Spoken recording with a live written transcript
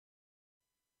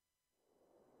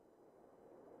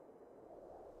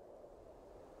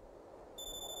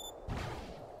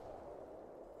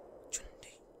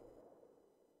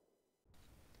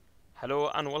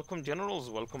Hello and welcome generals,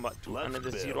 welcome back to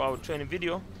another 0-hour training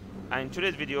video. And in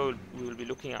today's video we will be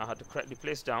looking at how to correctly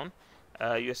place down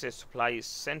USA supply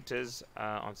centers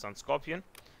on Sun Scorpion,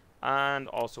 and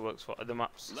also works for other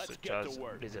maps such as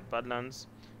Blizzard Badlands,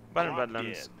 Barren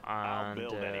Badlands and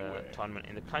Tournament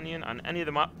in the Canyon, and any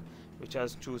other map which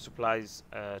has two supplies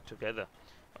together.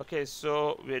 Okay,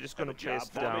 so we're just going to place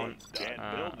down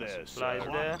a supply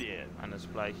there and a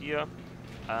supply here.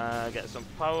 Get some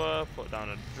power, put down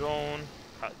a drone,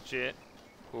 catch it,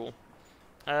 cool.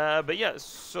 But yeah,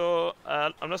 so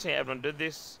I'm not saying everyone did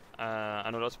this.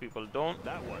 I know lots of people don't,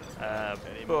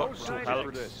 but to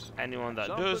help anyone that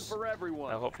does,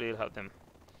 hopefully it'll help them.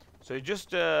 So it's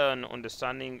just an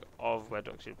understanding of where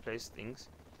to actually place things.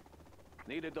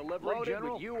 Need a delivery,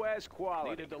 General? With US quality.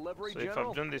 Need a delivery, so if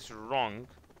I've done this wrong,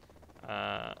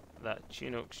 that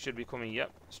Chinook should be coming,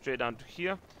 yep, straight down to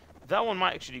here. That one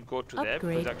might actually go to there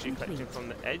because it's actually collecting from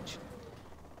the edge.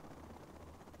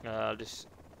 I'll just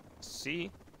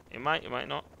see. It might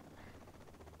not.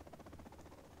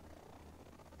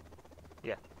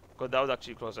 Yeah, because that was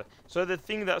actually closer. So the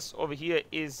thing that's over here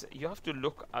is you have to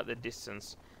look at the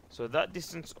distance. So that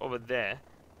distance over there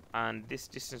and this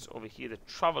distance over here, the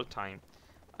travel time,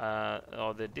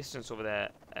 or the distance over there,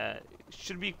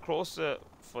 should be closer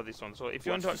for this one. So if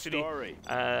you want to actually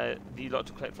the lot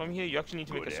to collect from here, you actually need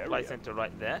to make a supply center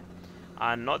right there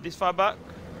and not this far back,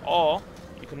 or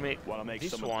you can make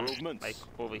this one like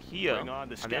over here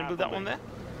and then build that one there.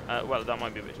 Well, that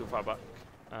might be a bit too far back.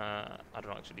 I don't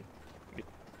know actually.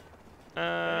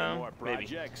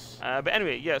 Maybe. But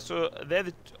anyway, yeah, so they're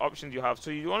the options you have.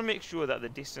 So you want to make sure that the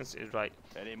distance is right.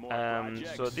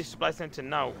 So this supply center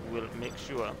now will make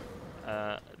sure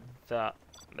that,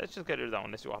 let's just get rid of that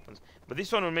one, let's see what happens. But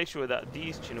this one will make sure that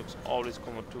these Chinooks always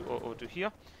come over to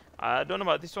here. I don't know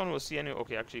about this one, we'll see anyway.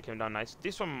 Okay, actually came down nice.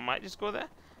 This one might just go there.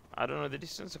 I don't know the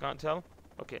distance, I can't tell.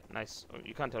 Okay, nice. Oh,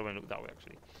 you can't tell when you look that way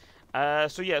actually.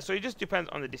 So yeah, so it just depends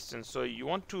on the distance. So you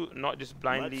want to not just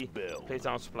blindly place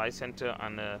down a supply center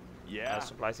and a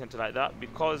supply center like that,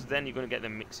 because then you're going to get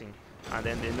them mixing and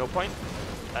then there's no point.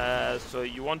 So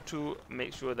you want to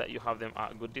make sure that you have them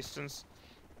at a good distance.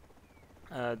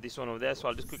 This one over there, so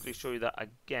I'll just quickly show you that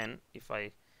again if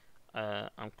I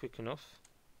am quick enough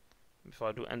before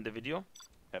I do end the video.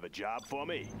 Have a job for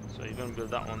me. So you're going to build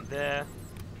that one there.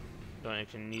 Don't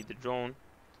actually need the drone.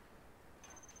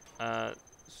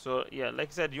 So yeah, like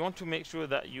I said, you want to make sure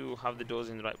that you have the doors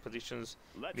in the right positions,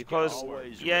 because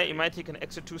yeah, it might take an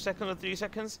extra 2 seconds or 3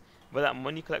 seconds, but that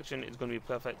money collection is going to be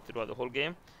perfect throughout the whole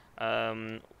game.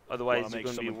 Otherwise you're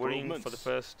going to be worrying for the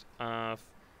first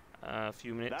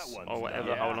few minutes or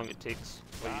whatever, how long it takes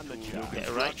for you to get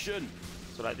it right.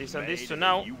 So like this and this. So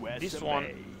now this one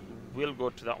will go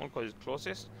to that one because it's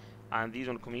closest, and these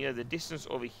one come here. The distance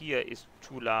over here is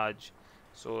too large,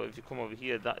 so if you come over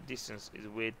here, that distance is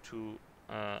way too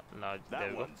large. There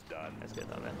we go. Let's get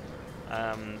that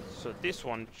there. So this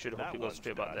one should hopefully go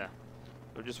straight back there.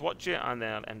 We'll just watch it and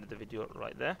then I'll end the video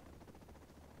right there.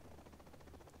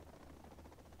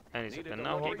 Any second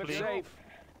now, hopefully.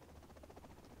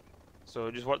 So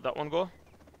just watch that one go.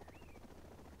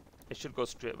 It should go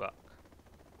straight back.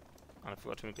 And I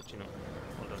forgot to make a Chinook.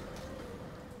 Hold on.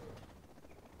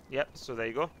 Yep, so there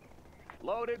you go.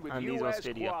 Loaded with and these US ones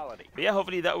stayed here. quality. But yeah,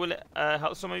 hopefully that will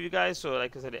help some of you guys. So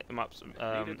like I said, it maps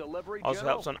also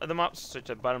helps on other maps such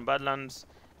as Barren Badlands.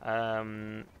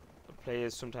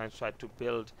 Players sometimes try to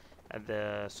build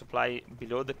the supply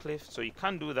below the cliff, so you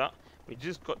can do that. We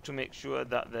just got to make sure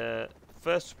that the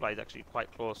first supply is actually quite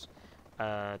close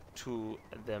to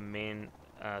the main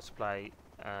supply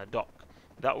dock.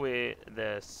 That way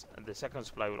the second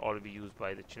supply will already be used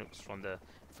by the Chinooks from the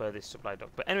furthest supply dock.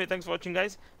 But anyway, thanks for watching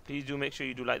guys. Please do make sure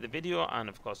you do like the video and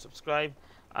of course subscribe,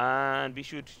 and be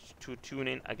sure to tune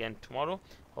in again tomorrow.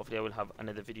 Hopefully I will have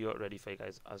another video ready for you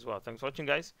guys as well. Thanks for watching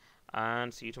guys,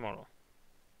 and see you tomorrow.